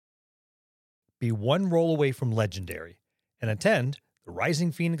Be one roll away from legendary and attend the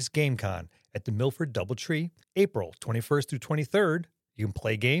Rising Phoenix GameCon at the Milford Doubletree, April 21st through 23rd. You can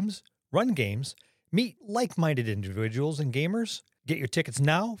play games, run games, meet like-minded individuals and gamers. Get your tickets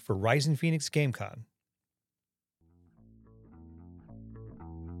now for Rising Phoenix GameCon.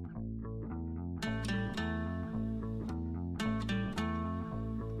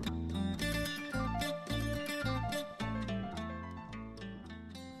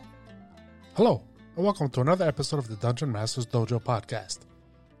 Hello, and welcome to another episode of the Dungeon Masters Dojo podcast.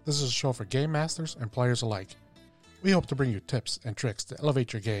 This is a show for game masters and players alike. We hope to bring you tips and tricks to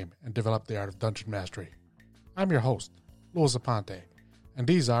elevate your game and develop the art of dungeon mastery. I'm your host, Louis Aponte, and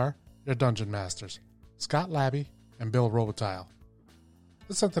these are your Dungeon Masters, Scott Labby and Bill Robitaille.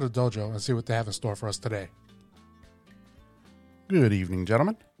 Let's enter the dojo and see what they have in store for us today. Good evening,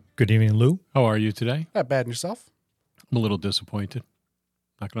 gentlemen. Good evening, Lou. How are you today? Not bad in yourself? I'm a little disappointed.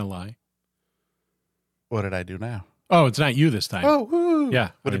 Not going to lie. What did I do now? Oh, it's not you this time. Oh, woo. Yeah.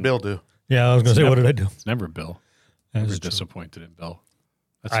 What did Bill do? Yeah, I was going to say, what did I do? It's never Bill. That Never is true. disappointed in Bill.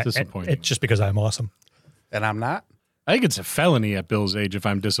 That's disappointing. It's just because I'm awesome. And I'm not? I think it's a felony at Bill's age if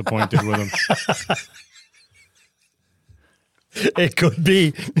I'm disappointed with him. It could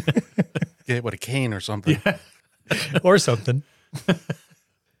be. Get it with a cane or something. Yeah. Or something.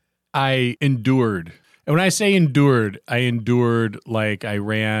 I endured. And when I say endured, I endured like I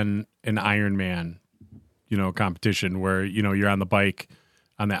ran an Ironman, competition where, you're on the bike,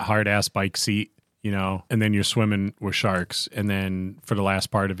 on that hard-ass bike seat, and then you're swimming with sharks. And then for the last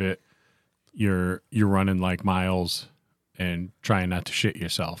part of it, you're running like miles and trying not to shit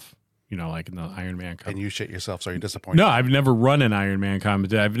yourself, like in the Ironman competition. And you shit yourself, so you're disappointed. No, I've never run an Ironman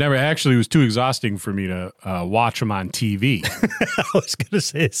competition. I've never actually. It was too exhausting for me to watch them on TV. I was going to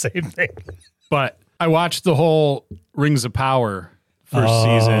say the same thing. But I watched the whole Rings of Power first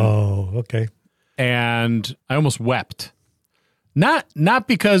season. Oh, okay. And I almost wept. Not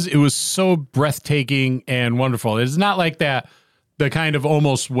because it was so breathtaking and wonderful. It's not like that. The kind of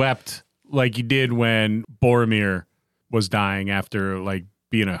almost wept like you did when Boromir was dying after like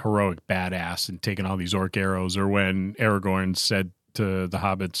being a heroic badass and taking all these orc arrows, or when Aragorn said to the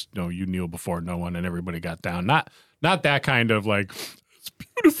hobbits, "No, you kneel before no one," and everybody got down. Not that kind of like, it's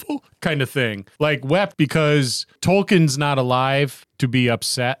beautiful kind of thing. Like wept because Tolkien's not alive to be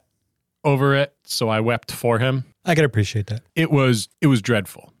upset over it, so I wept for him. I can appreciate that. It was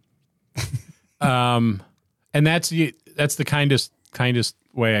dreadful. And that's the kindest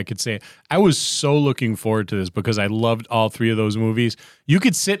way I could say it. I was so looking forward to this because I loved all three of those movies. You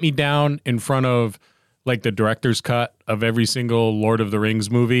could sit me down in front of like the director's cut of every single Lord of the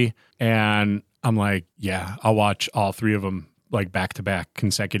Rings movie, and I'm like, yeah, I'll watch all three of them like back to back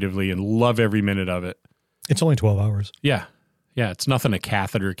consecutively and love every minute of it. It's only 12 hours. Yeah. It's nothing a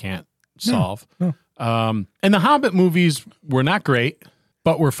catheter can't solve. No. And the Hobbit movies were not great,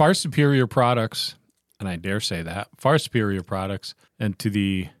 but were far superior products, and I dare say that, far superior products, and to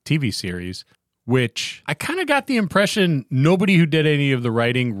the TV series, which I kind of got the impression nobody who did any of the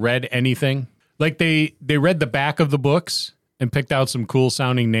writing read anything. Like they read the back of the books and picked out some cool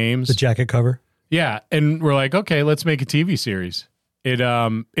sounding names. The jacket cover. Yeah, and we're like, okay, let's make a TV series.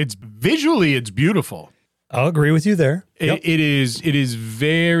 It's visually, it's beautiful. I'll agree with you there. Yep. It is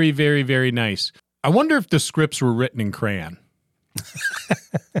very, very, very nice. I wonder if the scripts were written in crayon.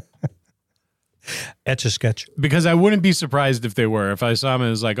 Etch-a-sketch. Because I wouldn't be surprised if they were. If I saw them and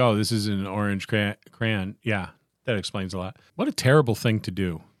it was like, oh, this is an orange crayon. Yeah, that explains a lot. What a terrible thing to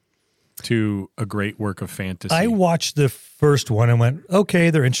do to a great work of fantasy. I watched the first one and went, okay,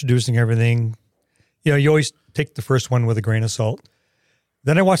 they're introducing everything. You always take the first one with a grain of salt.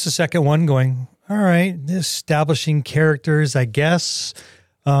 Then I watched the second one going, all right, establishing characters, I guess.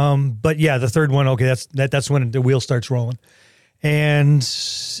 But yeah, the third one, okay, that's when the wheel starts rolling. And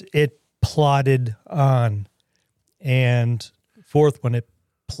it plodded on. And fourth one, it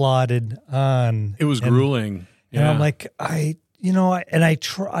plodded on. It was grueling. And I'm like, I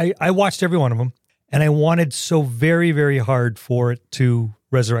watched every one of them, and I wanted so very, very hard for it to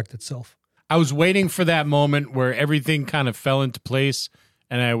resurrect itself. I was waiting for that moment where everything kind of fell into place,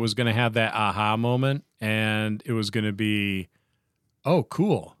 and I was going to have that aha moment, and it was going to be, oh,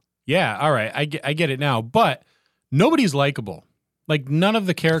 cool. Yeah, all right, I get it now. But nobody's likable. Like, none of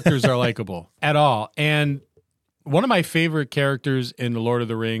the characters are likable at all. And one of my favorite characters in The Lord of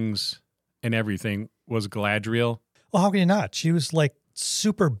the Rings and everything was Galadriel. Well, how can you not? She was like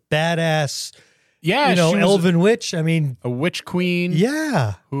super badass. Yeah, she was elven witch. I mean, a witch queen.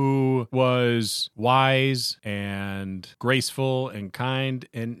 Yeah, who was wise and graceful and kind,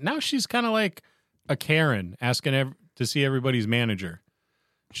 and now she's kind of like a Karen asking to see everybody's manager.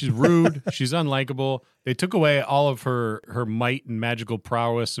 She's rude. She's unlikable. They took away all of her might and magical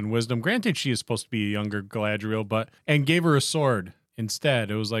prowess and wisdom. Granted, she is supposed to be a younger Galadriel, and gave her a sword instead.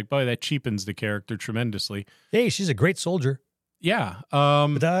 It was like, boy, that cheapens the character tremendously. Hey, she's a great soldier. Yeah.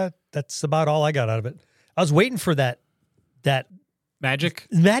 But that's about all I got out of it. I was waiting for that magic.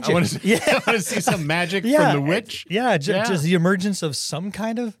 Magic. I want to see some magic from the witch. Yeah, just the emergence of some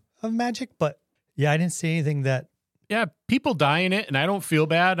kind of magic. But yeah, I didn't see anything that. Yeah, people die in it, and I don't feel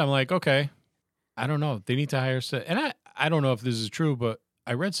bad. I'm like, okay, I don't know. They need to hire, and I don't know if this is true, but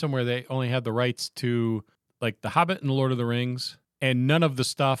I read somewhere they only had the rights to like The Hobbit and The Lord of the Rings, and none of the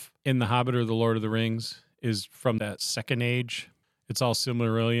stuff in The Hobbit or The Lord of the Rings is from that second age. It's all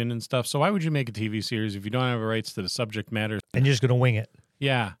Silmarillion and stuff. So why would you make a TV series if you don't have the rights to the subject matter? And you're just going to wing it.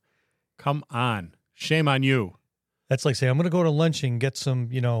 Yeah, come on, shame on you. That's like saying I'm going to go to lunch and get some,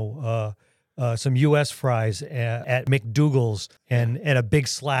 some U.S. fries at McDougal's and a Big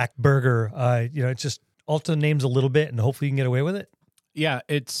Slack burger. It's just alter the names a little bit and hopefully you can get away with it. Yeah,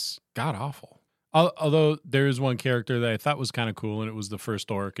 it's god awful. Although there is one character that I thought was kind of cool, and it was the first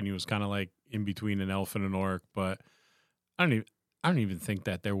orc, and he was kind of like in between an elf and an orc. But I don't even think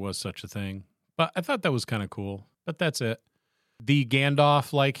that there was such a thing. But I thought that was kind of cool. But that's it. The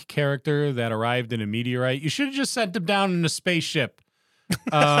Gandalf-like character that arrived in a meteorite, you should have just sent him down in a spaceship.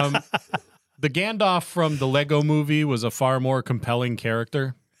 The Gandalf from the Lego movie was a far more compelling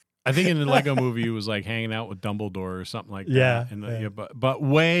character. I think in the Lego movie, he was like hanging out with Dumbledore or something like that. Yeah. But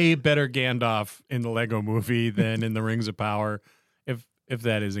way better Gandalf in the Lego movie than in the Rings of Power. If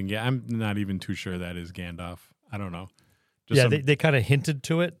that isn't, I'm not even too sure that is Gandalf. I don't know. They kind of hinted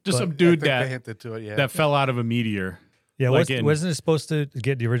to it. Just some dude they hinted to it, that fell out of a meteor. Yeah, wasn't it supposed to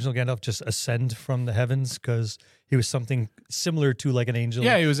get the original Gandalf just ascend from the heavens because he was something similar to like an angel?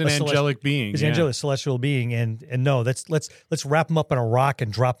 Yeah, he was an angelic being. He's an angelic celestial being, and no, let's wrap him up in a rock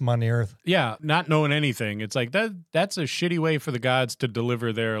and drop him on the earth. Yeah, not knowing anything. It's like that's a shitty way for the gods to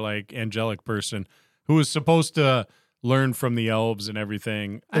deliver their like angelic person who was supposed to learn from the elves and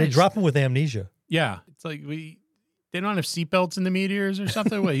everything. And they drop him with amnesia. Yeah, it's like they don't have seatbelts in the meteors or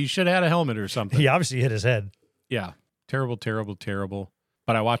something. He should have had a helmet or something. He obviously hit his head. Yeah. Terrible, terrible, terrible.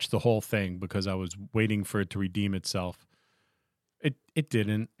 But I watched the whole thing because I was waiting for it to redeem itself. It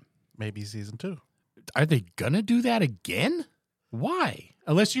didn't. Maybe season 2. Are they going to do that again? Why?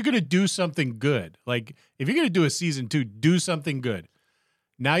 Unless you're going to do something good. Like, if you're going to do a season 2, do something good.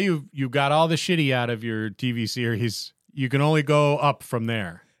 Now you've got all the shitty out of your TV series. You can only go up from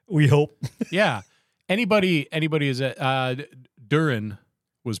there. We hope. Yeah. Anybody is at Durin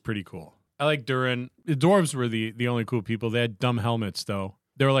was pretty cool. I like Durin. The dwarves were the only cool people. They had dumb helmets, though.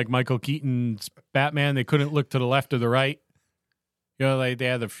 They were like Michael Keaton's Batman. They couldn't look to the left or the right. Like they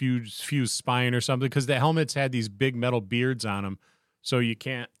had the fused spine or something because the helmets had these big metal beards on them, so you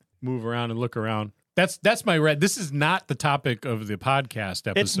can't move around and look around. That's my red. This is not the topic of the podcast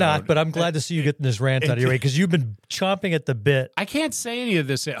episode. It's not, but I'm glad to see you getting this rant out of your way because you've been chomping at the bit. I can't say any of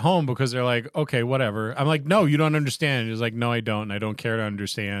this at home because they're like, okay, whatever. I'm like, no, you don't understand. It's like, no, I don't. And I don't care to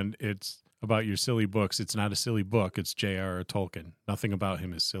understand. It's about your silly books. It's not a silly book. It's J.R.R. Tolkien. Nothing about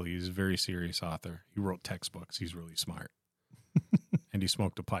him is silly. He's a very serious author. He wrote textbooks. He's really smart. And he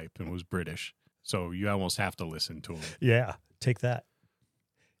smoked a pipe and was British. So you almost have to listen to him. Yeah, take that.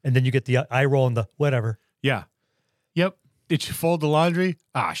 And then you get the eye roll and the whatever. Yeah. Yep. Did you fold the laundry?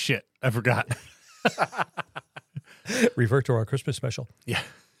 Ah, shit. I forgot. Revert to our Christmas special. Yeah.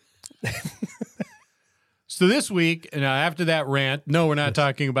 So this week, and after that rant, no, we're not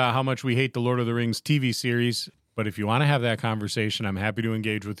talking about how much we hate the Lord of the Rings TV series. But if you want to have that conversation, I'm happy to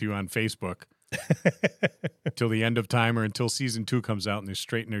engage with you on Facebook until the end of time or until season 2 comes out and they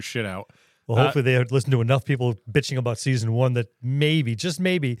straighten their shit out. Well, hopefully they listen to enough people bitching about season 1 that maybe, just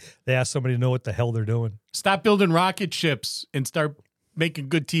maybe, they ask somebody to know what the hell they're doing. Stop building rocket ships and start making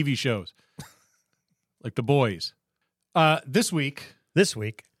good TV shows like The Boys. This week,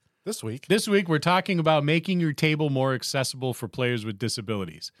 we're talking about making your table more accessible for players with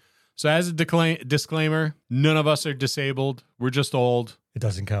disabilities. So as a disclaimer, none of us are disabled. We're just old. It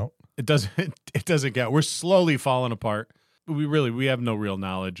doesn't count. It doesn't count. We're slowly falling apart. We have no real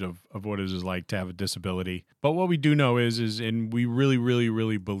knowledge of what it is like to have a disability. But what we do know is, and we really, really,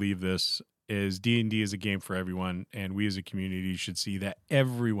 really believe this, is D&D is a game for everyone. And we as a community should see that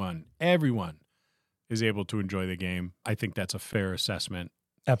everyone is able to enjoy the game. I think that's a fair assessment.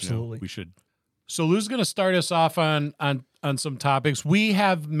 Absolutely. We should. So Lou's going to start us off on some topics. We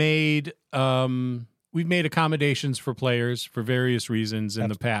have made we've made accommodations for players for various reasons in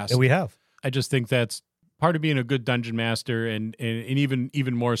the past. And we have. I just think that's part of being a good dungeon master and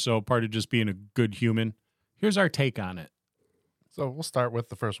even more so part of just being a good human. Here's our take on it. So we'll start with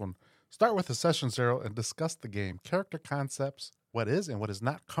the first one. Start with the session 0 and discuss the game, character concepts, what is and what is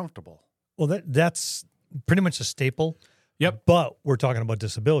not comfortable. Well, that's pretty much a staple. Yep. But we're talking about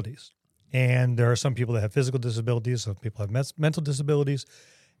disabilities. And there are some people that have physical disabilities. Some people have mental disabilities.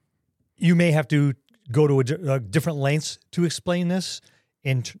 You may have to go to a different lengths to explain this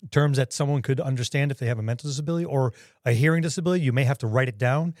in terms that someone could understand if they have a mental disability or a hearing disability. You may have to write it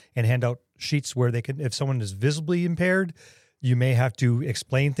down and hand out sheets where they can, if someone is visibly impaired, you may have to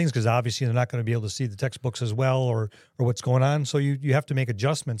explain things because obviously they're not going to be able to see the textbooks as well or what's going on. So you have to make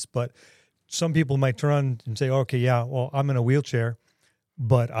adjustments. But some people might turn and say, okay, yeah, well, I'm in a wheelchair,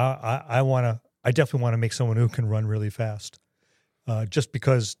 but I definitely want to make someone who can run really fast. Just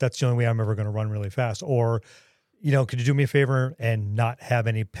because that's the only way I'm ever going to run really fast. Or, could you do me a favor and not have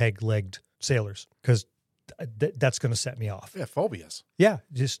any peg-legged sailors? Because that's going to set me off. Yeah, phobias. Yeah,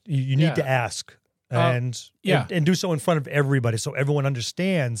 just you need to ask and do so in front of everybody so everyone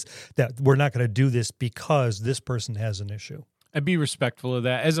understands that we're not going to do this because this person has an issue. And be respectful of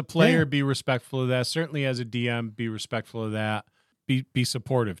that. As a player, be respectful of that. Certainly as a DM, be respectful of that. Be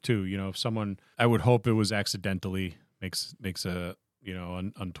supportive too. If someone, I would hope it was accidentally makes a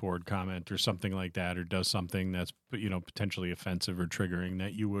an untoward comment or something like that, or does something that's potentially offensive or triggering,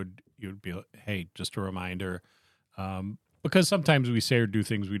 that you would be like, hey, just a reminder, because sometimes we say or do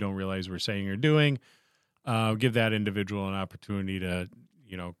things we don't realize we're saying or doing. Give that individual an opportunity to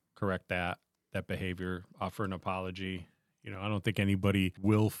correct that behavior, offer an apology. I don't think anybody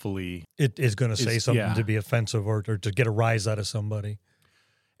willfully it is going to say something to be offensive or to get a rise out of somebody.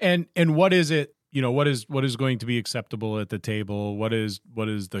 And what is it? What is going to be acceptable at the table? What is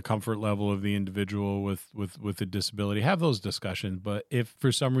the comfort level of the individual with a disability? Have those discussions. But if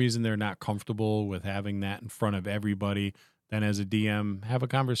for some reason they're not comfortable with having that in front of everybody, then as a DM, have a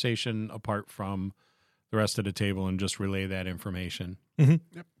conversation apart from the rest of the table and just relay that information. Mm-hmm.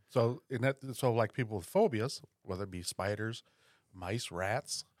 Yep. So like people with phobias, whether it be spiders, mice,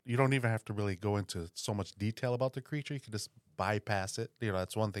 rats, you don't even have to really go into so much detail about the creature. You can just bypass it.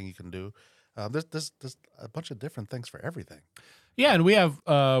 That's one thing you can do. There's a bunch of different things for everything. Yeah, and we have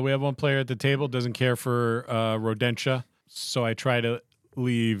one player at the table doesn't care for rodentia, so I try to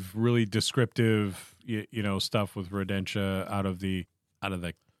leave really descriptive stuff with rodentia out of the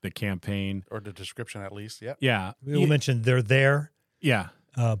campaign Or the description at least. Yeah. Yeah, We'll mention they're there. Yeah,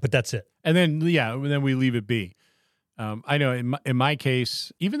 but that's it. and then we leave it be. I know in my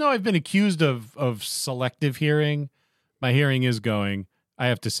case, even though I've been accused of selective hearing, my hearing is going. I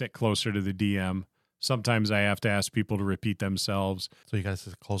have to sit closer to the DM. Sometimes I have to ask people to repeat themselves. So you guys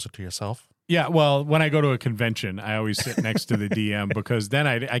sit closer to yourself? Yeah, well, when I go to a convention, I always sit next to the DM because then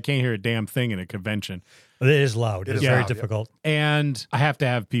I can't hear a damn thing in a convention. But it is loud. It's very loud, difficult. And I have to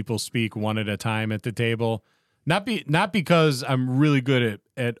have people speak one at a time at the table. Not because I'm really good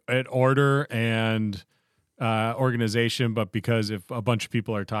at order and organization, but because if a bunch of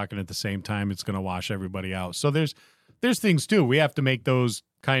people are talking at the same time, it's going to wash everybody out. So there's things too. We have to make those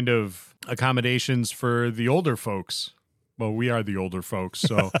kind of accommodations for the older folks. Well, we are the older folks,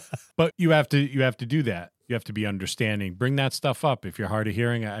 so but you have to do that. You have to be understanding. Bring that stuff up. If you're hard of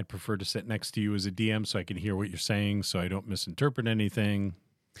hearing, I'd prefer to sit next to you as a DM so I can hear what you're saying, so I don't misinterpret anything.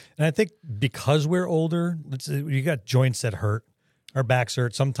 And I think because we're older, you got joints that hurt. Our backs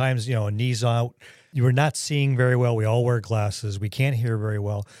hurt. Sometimes, knees out. You are not seeing very well. We all wear glasses. We can't hear very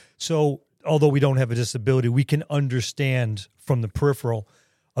well. So although we don't have a disability, we can understand from the peripheral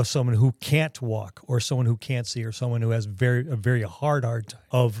of someone who can't walk or someone who can't see or someone who has a very hard time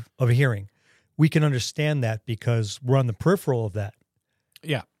of hearing. We can understand that because we're on the peripheral of that.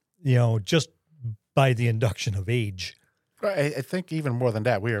 Yeah. Just by the induction of age. I think even more than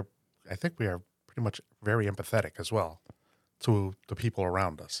that, we are pretty much very empathetic as well to the people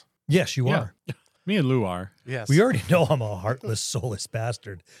around us. Yes, you are. Me and Lou are. Yes. We already know I'm a heartless, soulless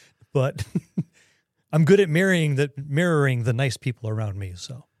bastard, but I'm good at mirroring the nice people around me.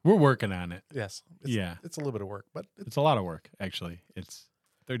 So We're working on it. Yes. It's a little bit of work, but It's a lot of work, actually. It's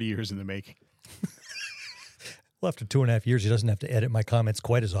 30 years in the making. well, after 2.5 years, he doesn't have to edit my comments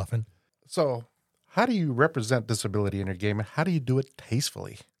quite as often. So how do you represent disability in your game, and how do you do it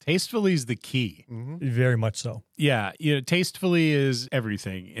tastefully? Tastefully is the key. Mm-hmm. Very much so. Yeah, tastefully is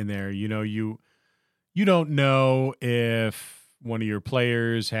everything in there. You don't know if one of your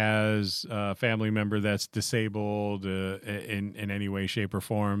players has a family member that's disabled in any way, shape, or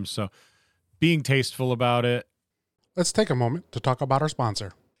form. So being tasteful about it. Let's take a moment to talk about our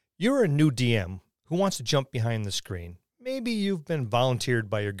sponsor. You're a new DM who wants to jump behind the screen. Maybe you've been volunteered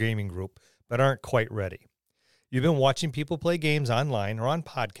by your gaming group, but aren't quite ready. You've been watching people play games online or on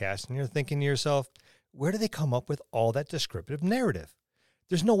podcasts, and you're thinking to yourself, Where do they come up with all that descriptive narrative?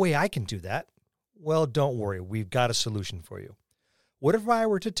 There's no way I can do that. Well, don't worry. We've got a solution for you. What if I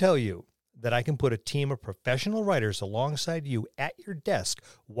were to tell you that I can put a team of professional writers alongside you at your desk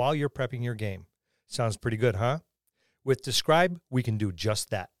while you're prepping your game? Sounds pretty good, huh? With Describe, we can do just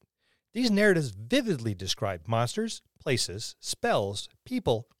that. These narratives vividly describe monsters, places, spells,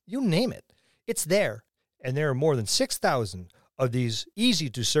 people, you name it. It's there, and there are more than 6,000 of these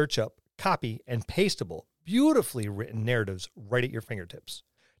easy-to-search up, copy, and pastable, beautifully written narratives right at your fingertips.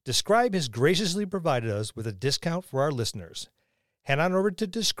 Describe has graciously provided us with a discount for our listeners. Head on over to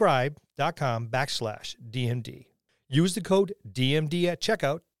describe.com/DMD. Use the code DMD at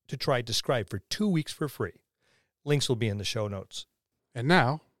checkout to try Describe for 2 weeks for free. Links will be in the show notes. And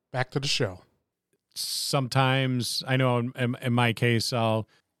now, back to the show. Sometimes, I know in my case, I'll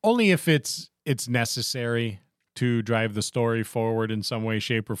only if it's necessary to drive the story forward in some way,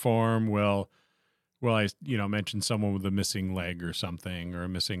 shape, or form. Will I mention someone with a missing leg or something, or a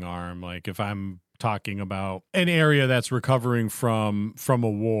missing arm? Like if I'm talking about an area that's recovering from a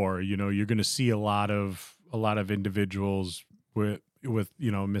war, you're going to see a lot of individuals with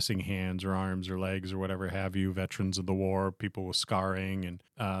missing hands or arms or legs or whatever have you, veterans of the war, people with scarring and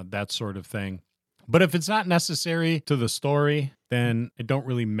that sort of thing. But if it's not necessary to the story, then I don't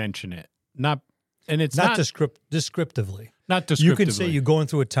really mention it. Not descriptively. Not descriptively. You can say you're going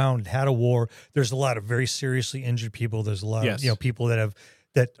through a town, had a war. There's a lot of very seriously injured people. There's a lot of people that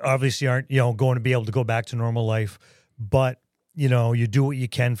obviously aren't going to be able to go back to normal life. But you do what you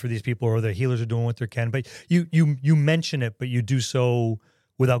can for these people, or the healers are doing what they can. But you mention it, but you do so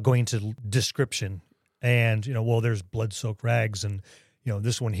without going into description. And there's blood-soaked rags, and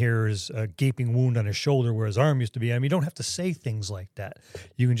this one here is a gaping wound on his shoulder where his arm used to be. I mean, you don't have to say things like that.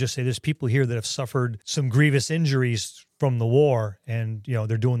 You can just say there's people here that have suffered some grievous injuries from the war, and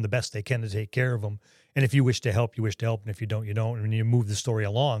they're doing the best they can to take care of them. And if you wish to help, you wish to help, and if you don't, you don't. And you move the story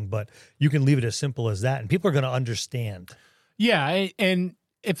along. But you can leave it as simple as that, and people are going to understand. Yeah, and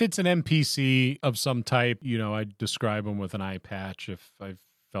if it's an NPC of some type, I'd describe them with an eye patch if I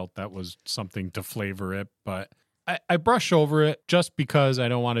felt that was something to flavor it. But I brush over it just because I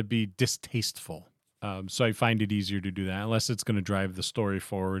don't want to be distasteful. So I find it easier to do that unless it's going to drive the story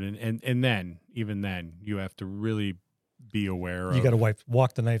forward. And then, even then, you have to really be aware of. You got to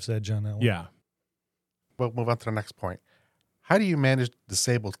walk the knife's edge on that one. Yeah. We'll move on to the next point. How do you manage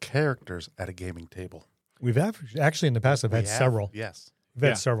disabled characters at a gaming table? We've actually in the past I've had several. Yes. We've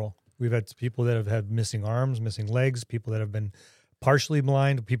had several. We've had people that have had missing arms, missing legs, people that have been partially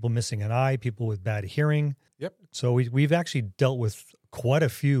blind, people missing an eye, people with bad hearing. Yep. So we've actually dealt with quite a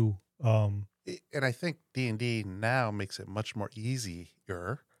few. And I think D&D now makes it much more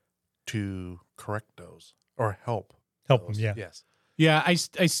easier to correct those or help them. Yeah. Yes. Yeah, I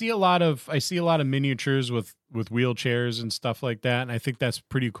see a lot of miniatures with wheelchairs and stuff like that, and I think that's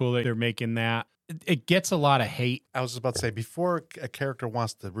pretty cool that they're making that. It gets a lot of hate. I was just about to say, before a character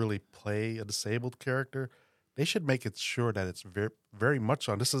wants to really play a disabled character, they should make it sure that it's very, very much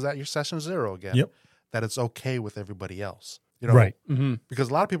on. This is at your session 0 again. Yep. That it's okay with everybody else. Right. Mm-hmm. Because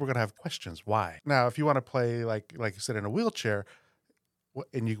a lot of people are going to have questions. Why? Now, if you want to play like you said in a wheelchair,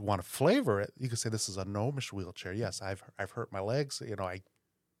 and you want to flavor it, you can say this is a gnomish wheelchair. Yes, I've hurt my legs.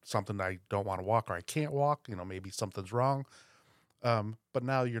 Something I don't want to walk or I can't walk. Maybe something's wrong. But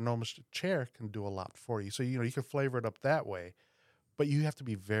now your gnomish chair can do a lot for you. So you can flavor it up that way. But you have to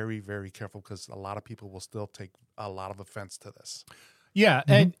be very, very careful because a lot of people will still take a lot of offense to this. Yeah,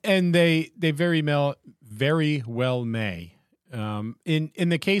 and they very well may. In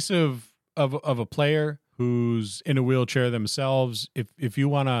the case of a player who's in a wheelchair themselves, if you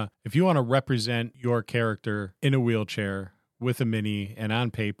wanna represent your character in a wheelchair with a mini and on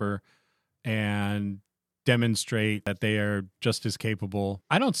paper and demonstrate that they are just as capable,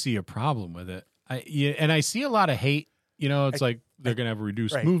 I don't see a problem with it. I see a lot of hate. It's like they're going to have a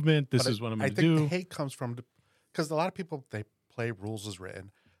reduced movement. This is what I'm going to do. I think the hate comes from because a lot of people, they play rules as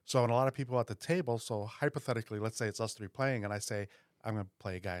written. So, and a lot of people at the table, so hypothetically, let's say it's us three playing, and I say, I'm going to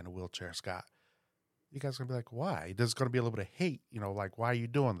play a guy in a wheelchair, Scott. You guys are going to be like, why? There's going to be a little bit of hate, like, why are you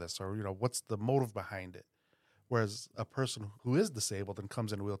doing this? Or, what's the motive behind it? Whereas a person who is disabled and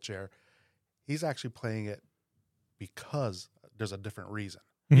comes in a wheelchair, he's actually playing it because there's a different reason.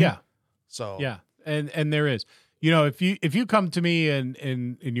 Yeah. So yeah, and there is. If you come to me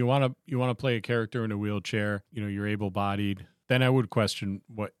and you want to play a character in a wheelchair, you're able-bodied, then I would question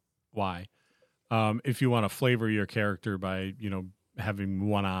why. If you want to flavor your character by having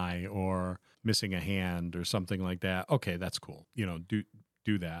one eye or missing a hand or something like that, okay, that's cool.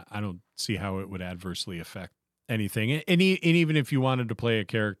 Do that. I don't see how it would adversely affect anything. And even if you wanted to play a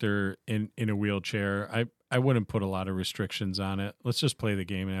character in a wheelchair, I wouldn't put a lot of restrictions on it. Let's just play the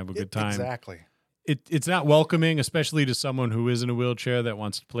game and have a good time. Exactly. It's not welcoming, especially to someone who is in a wheelchair that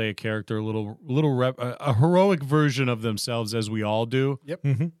wants to play a character a heroic version of themselves, as we all do. Yep.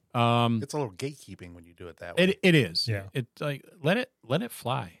 Mm-hmm. It's a little gatekeeping when you do it that way. It is. Yeah. It's like let it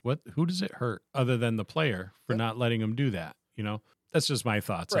fly. Who does it hurt other than the player for not letting them do that? You know, that's just my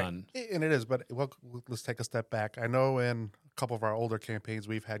thoughts on. And it is, but let's take a step back. I know in a couple of our older campaigns,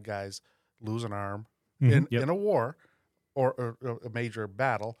 we've had guys lose an arm in a war or a major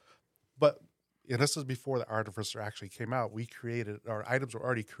battle, but. And this is before the Artificer actually came out. Our items were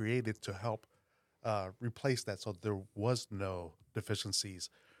already created to help replace that, so there was no deficiencies.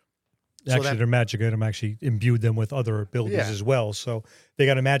 Actually, their magic item actually imbued them with other abilities as well. So they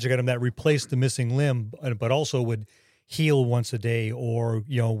got a magic item that replaced the missing limb, but also would heal once a day, or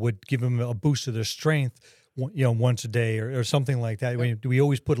would give them a boost to their strength, once a day, or something like that. We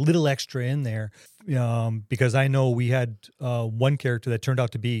always put a little extra in there, because I know we had one character that turned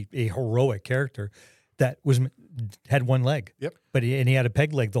out to be a heroic character that had one leg. Yep. But he had a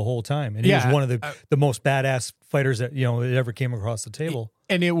peg leg the whole time, and he was one of the most badass fighters that that ever came across the table.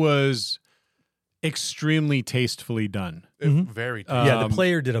 And it was extremely tastefully done. Very tasteful. Yeah, the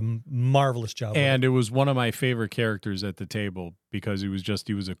player did a marvelous job. And it was one of my favorite characters at the table because he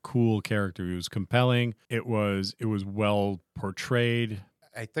was a cool character. He was compelling. It was well portrayed.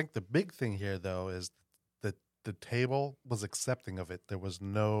 I think the big thing here, though, is that the table was accepting of it. There was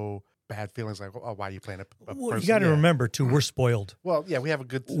no bad feelings like, oh, why are you playing a person? You got to remember, too, we're spoiled. Well, yeah, we have a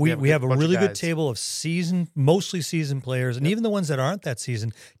good we have a really good guys. table of mostly seasoned players, and even the ones that aren't that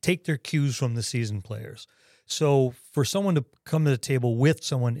seasoned take their cues from the seasoned players. So for someone to come to the table with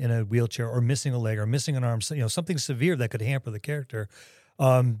someone in a wheelchair or missing a leg or missing an arm, something severe that could hamper the character,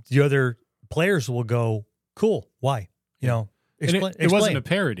 the other players will go, "Cool, why?" Explain. It wasn't a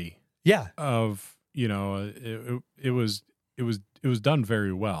parody. Yeah. Of it was done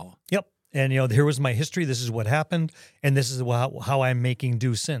very well. Yep. And here was my history. This is what happened, and this is how I'm making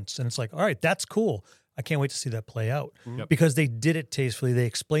do since. And it's like, all right, that's cool. I can't wait to see that play out because they did it tastefully. They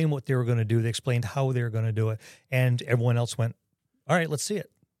explained what they were going to do. They explained how they were going to do it, and everyone else went, "All right, let's see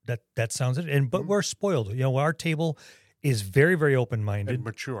it." That sounds it. But we're spoiled. Our table is very, very open-minded and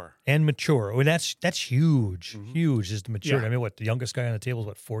mature. And that's huge. Huge is the maturity. Yeah. I mean, the youngest guy on the table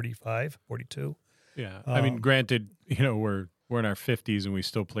is 45, 42. Yeah. I mean, granted, we're in our 50s and we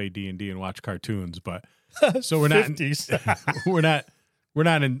still play D&D and watch cartoons, but so we're not 50s. we're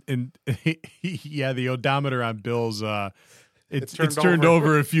not in the odometer on Bill's it's turned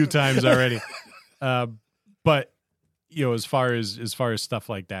over a few times already. But as far as stuff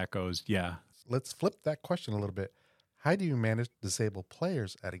like that goes, yeah. Let's flip that question a little bit. How do you manage disabled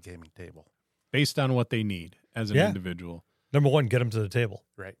players at a gaming table? Based on what they need as an individual. Number one, get them to the table.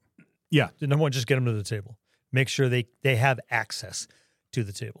 Right. Yeah. Number one, just get them to the table. Make sure they have access to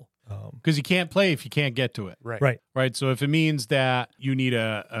the table. Because you can't play if you can't get to it. Right. Right. So if it means that you need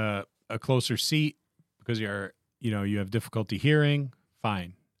a closer seat because you have difficulty hearing,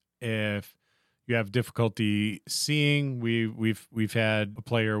 fine. If you have difficulty seeing, we've had a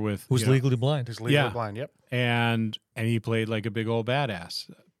player with who's legally blind. Who's legally blind, yep. And he played like a big old badass.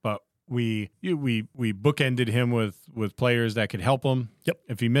 But we bookended him with players that could help him. Yep.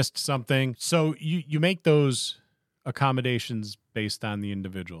 If he missed something. So you make those accommodations based on the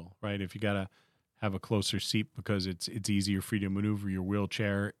individual, right? If you got to have a closer seat because it's easier for you to maneuver your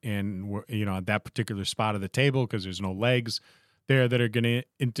wheelchair in at that particular spot of the table because there's no legs there that are going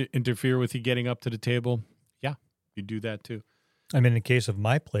to interfere with you getting up to the table. Yeah, you do that too. I mean, in the case of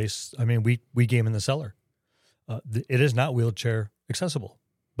my place, I mean, we game in the cellar. It is not wheelchair accessible,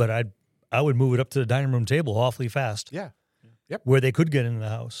 but I would move it up to the dining room table awfully fast. Yeah. Yep. Where they could get into the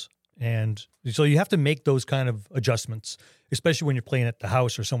house. And so you have to make those kind of adjustments, especially when you're playing at the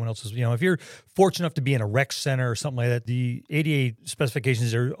house or someone else's. If you're fortunate enough to be in a rec center or something like that, the ADA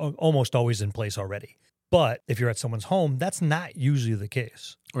specifications are almost always in place already. But if you're at someone's home, that's not usually the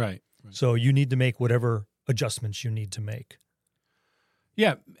case. Right. So you need to make whatever adjustments you need to make.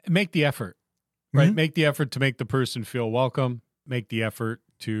 Yeah, make the effort, right? Mm-hmm. Make the effort to make the person feel welcome. Make the effort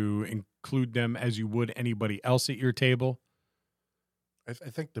to include them as you would anybody else at your table. I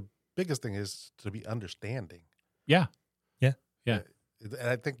think the biggest thing is to be understanding. Yeah. And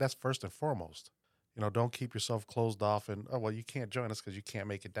I think that's first and foremost. Don't keep yourself closed off and, oh, well, you can't join us because you can't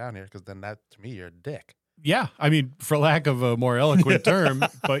make it down here because then that, to me, you're a dick. Yeah. I mean, for lack of a more eloquent term,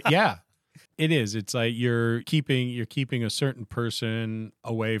 but yeah, it is. It's like you're keeping a certain person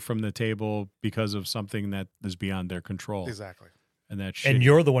away from the table because of something that is beyond their control. Exactly. And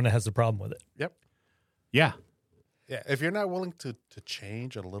you're the one that has the problem with it. Yep. Yeah. Yeah, if you're not willing to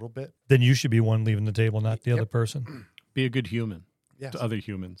change a little bit, then you should be one leaving the table, not the other person. Be a good human to other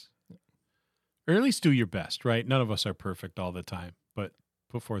humans. Or at least do your best, right? None of us are perfect all the time, but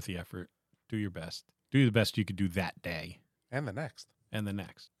put forth the effort. Do your best. Do the best you could do that day. And the next. And the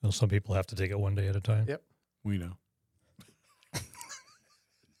next. Well, some people have to take it one day at a time. Yep. We know.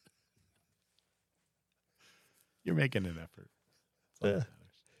 You're making an effort. There's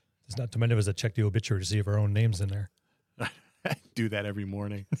not too many of us that check the obituary to see if our own name's in there. I do that every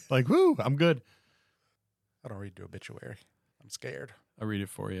morning. Like, whoo, I'm good. I don't read the obituary. I'm scared. I'll read it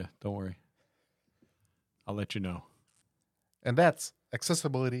for you. Don't worry. I'll let you know. And that's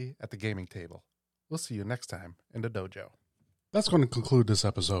accessibility at the gaming table. We'll see you next time in the dojo. That's going to conclude this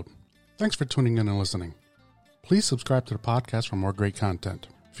episode. Thanks for tuning in and listening. Please subscribe to the podcast for more great content.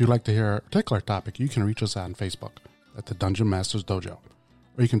 If you'd like to hear a particular topic, you can reach us on Facebook at the Dungeon Masters Dojo,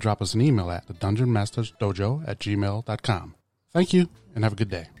 or you can drop us an email at thedungeonmastersdojo@gmail.com. Thank you, and have a good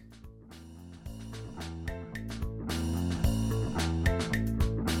day.